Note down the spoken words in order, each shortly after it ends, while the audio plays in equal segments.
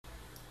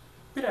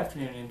Good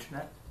afternoon,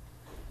 Internet.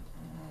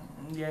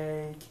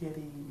 Yay,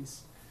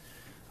 kitties.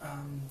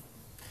 Um,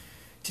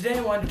 Today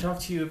I wanted to talk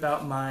to you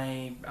about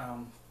my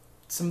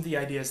some of the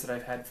ideas that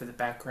I've had for the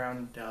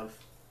background of,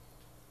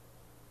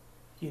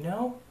 you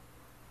know,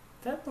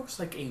 that looks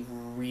like a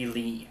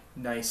really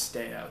nice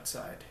day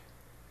outside.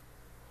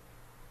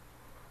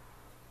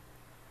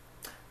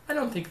 I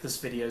don't think this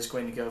video is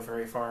going to go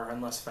very far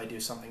unless if I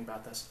do something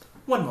about this.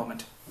 One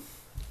moment.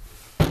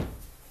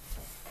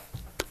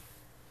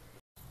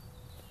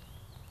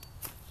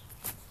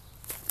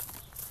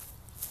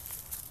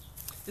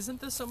 Isn't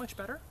this so much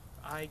better?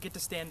 I get to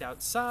stand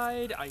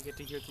outside, I get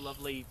to hear the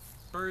lovely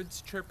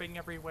birds chirping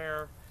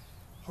everywhere.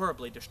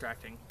 Horribly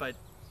distracting, but,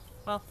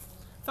 well,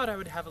 thought I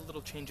would have a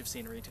little change of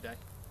scenery today.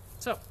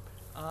 So,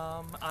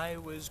 I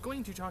was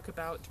going to talk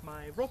about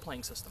my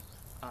role-playing system.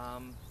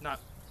 Not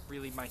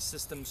really my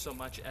system so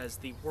much as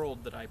the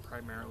world that I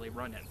primarily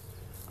run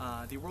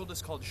in. The world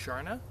is called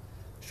Sharna.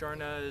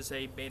 Sharna is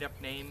a made-up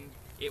name.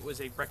 It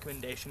was a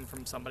recommendation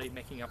from somebody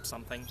making up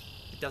something.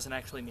 It doesn't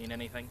actually mean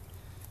anything.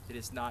 It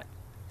is not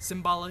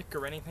symbolic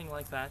or anything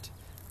like that.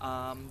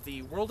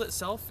 The world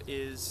itself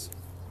is...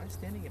 Am I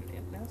standing in an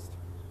ant nest?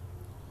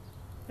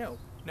 No,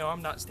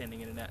 I'm not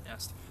standing in an ant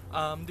nest.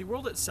 The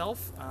world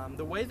itself,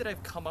 the way that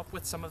I've come up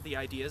with some of the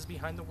ideas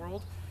behind the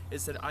world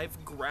is that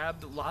I've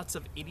grabbed lots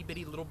of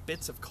itty-bitty little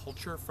bits of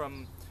culture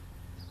from,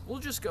 we'll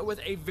just go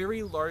with a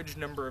very large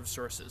number of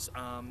sources.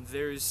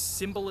 There's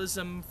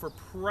symbolism for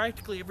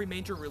practically every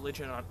major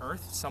religion on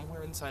Earth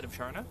somewhere inside of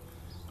Sharna.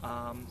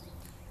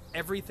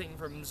 Everything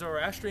from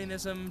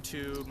Zoroastrianism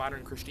to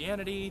modern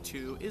Christianity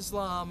to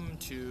Islam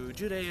to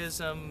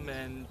Judaism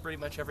and pretty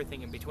much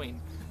everything in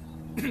between.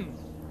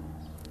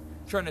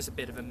 Sharna is a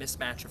bit of a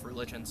mismatch of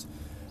religions.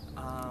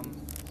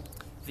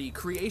 The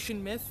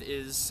creation myth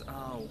is...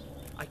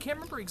 I can't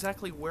remember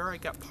exactly where I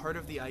got part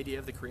of the idea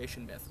of the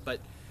creation myth,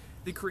 but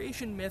the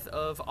creation myth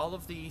of all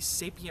of the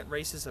sapient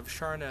races of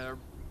Sharna are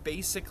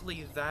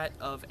basically that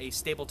of a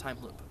stable time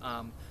loop.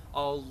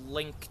 I'll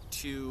link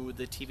to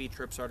the TV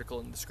Trips article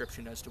in the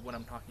description as to what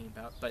I'm talking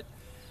about, but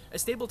a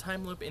stable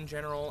time loop in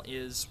general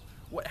is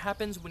what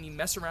happens when you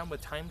mess around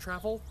with time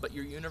travel, but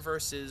your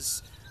universe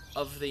is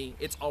of the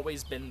it's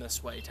always been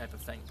this way type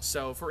of thing.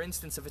 So, for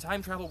instance, if a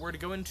time travel were to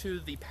go into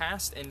the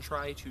past and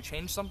try to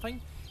change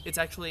something, it's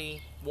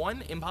actually,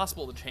 one,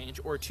 impossible to change,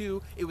 or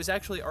two, it was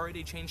actually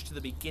already changed to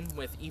begin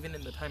with, even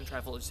in the time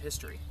traveler's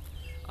history.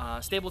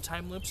 Stable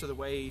time loops are the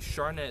way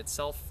Sharna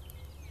itself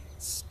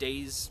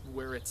stays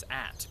where it's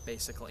at,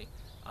 basically.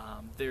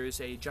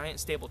 There's a giant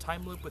stable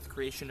time loop with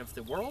creation of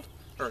the world,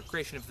 or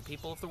creation of the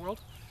people of the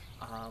world.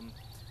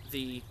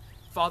 The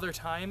Father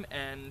Time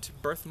and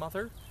Birth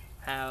Mother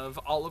have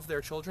all of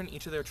their children,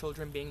 each of their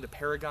children being the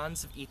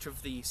paragons of each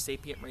of the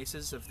sapient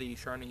races of the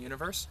Sharna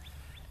universe,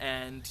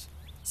 and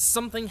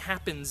something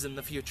happens in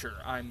the future.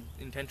 I'm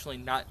intentionally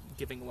not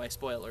giving away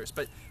spoilers,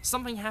 but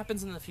something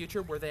happens in the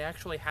future where they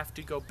actually have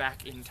to go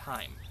back in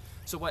time.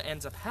 So what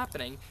ends up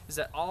happening is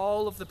that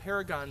all of the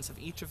paragons of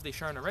each of the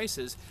Sharna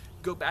races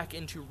go back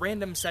into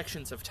random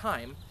sections of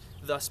time,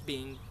 thus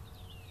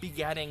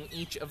begatting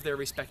each of their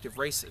respective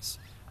races.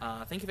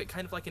 Think of it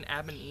kind of like an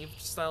Adam and Eve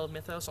style of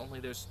mythos, only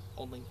there's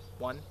only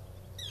one,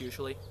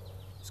 usually.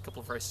 There's a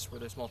couple of races where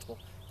there's multiple.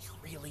 You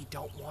really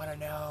don't want to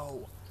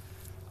know.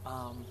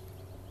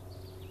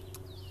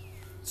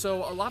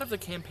 So a lot of the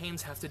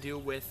campaigns have to do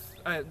with,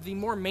 the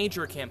more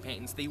major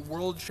campaigns, the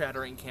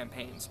world-shattering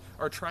campaigns,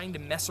 are trying to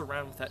mess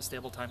around with that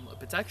stable time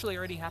loop. It's actually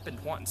already happened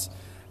once.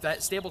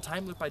 That stable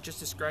time loop I just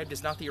described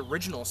is not the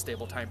original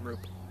stable time loop.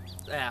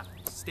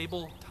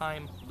 Stable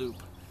time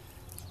loop.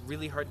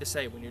 Really hard to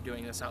say when you're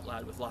doing this out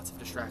loud with lots of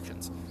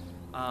distractions.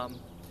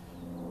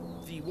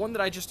 The one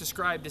that I just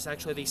described is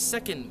actually the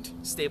second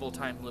stable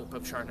time loop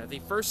of Sharna.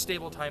 The first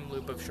stable time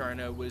loop of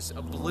Sharna was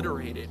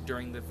obliterated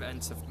during the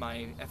events of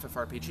my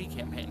FFRPG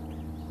campaign,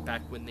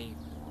 back when the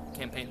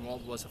campaign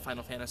world was a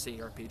Final Fantasy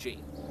RPG.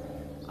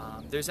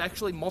 There's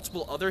actually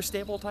multiple other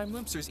stable time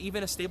loops. There's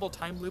even a stable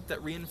time loop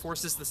that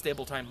reinforces the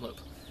stable time loop.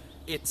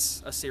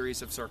 It's a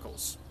series of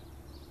circles.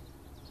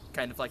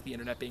 Kind of like the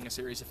internet being a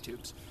series of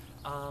tubes.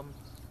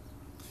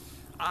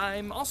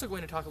 I'm also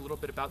going to talk a little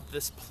bit about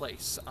this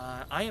place.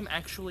 I am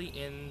actually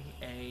in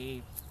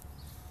a,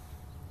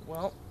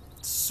 well,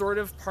 sort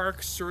of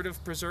park, sort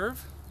of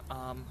preserve.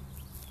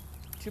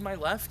 To my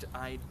left,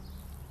 I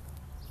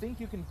think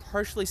you can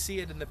partially see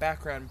it in the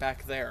background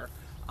back there.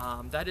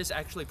 That is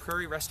actually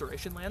prairie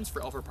restoration lands for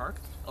Elver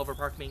Park. Elver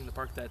Park being the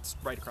park that's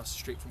right across the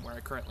street from where I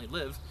currently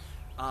live.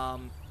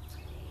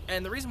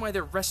 And the reason why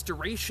they're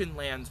restoration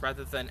lands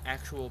rather than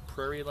actual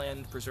prairie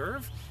land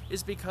preserve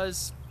is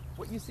because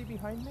what you see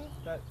behind me,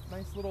 that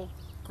nice little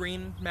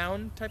green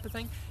mound type of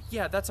thing,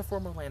 yeah, that's a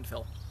former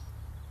landfill.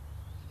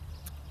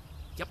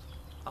 Yep.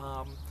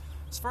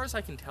 As far as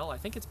I can tell, I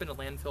think it's been a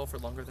landfill for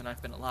longer than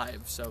I've been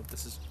alive, so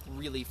this is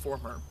really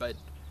former, but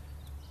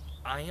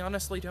I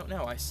honestly don't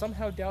know. I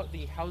somehow doubt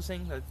the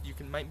housing that you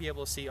might be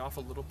able to see off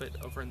a little bit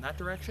over in that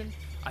direction.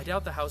 I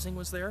doubt the housing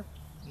was there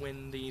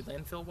when the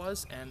landfill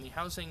was, and the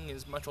housing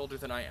is much older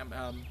than I am.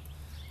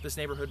 This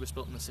neighborhood was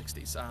built in the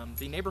 60s.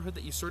 The neighborhood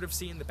that you sort of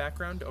see in the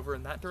background over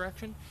in that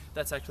direction,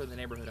 that's actually the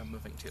neighborhood I'm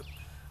moving to.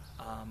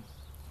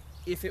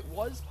 If it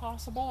was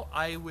possible,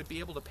 I would be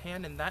able to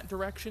pan in that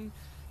direction.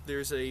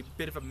 There's a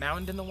bit of a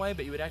mound in the way,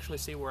 but you would actually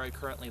see where I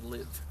currently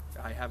live.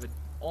 I have an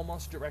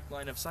almost direct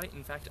line of sight.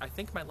 In fact, I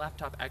think my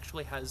laptop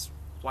actually has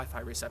Wi-Fi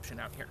reception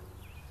out here.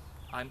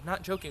 I'm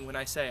not joking when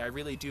I say I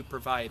really do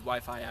provide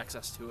Wi-Fi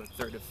access to a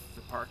third of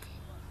the park.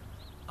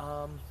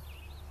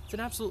 It's an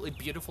absolutely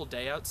beautiful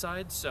day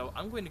outside, so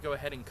I'm going to go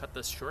ahead and cut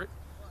this short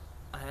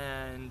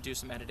and do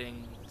some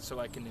editing so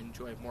I can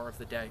enjoy more of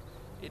the day.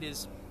 It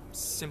is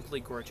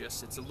simply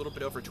gorgeous. It's a little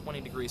bit over 20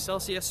 degrees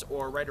Celsius,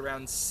 or right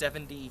around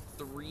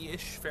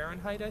 73-ish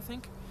Fahrenheit, I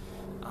think.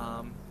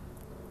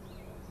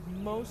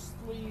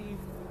 Mostly,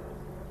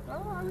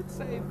 I would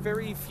say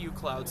very few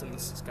clouds in the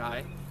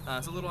sky.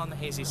 It's a little on the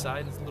hazy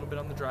side, it's a little bit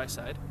on the dry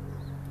side.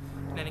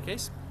 In any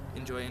case,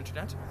 enjoy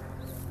internet.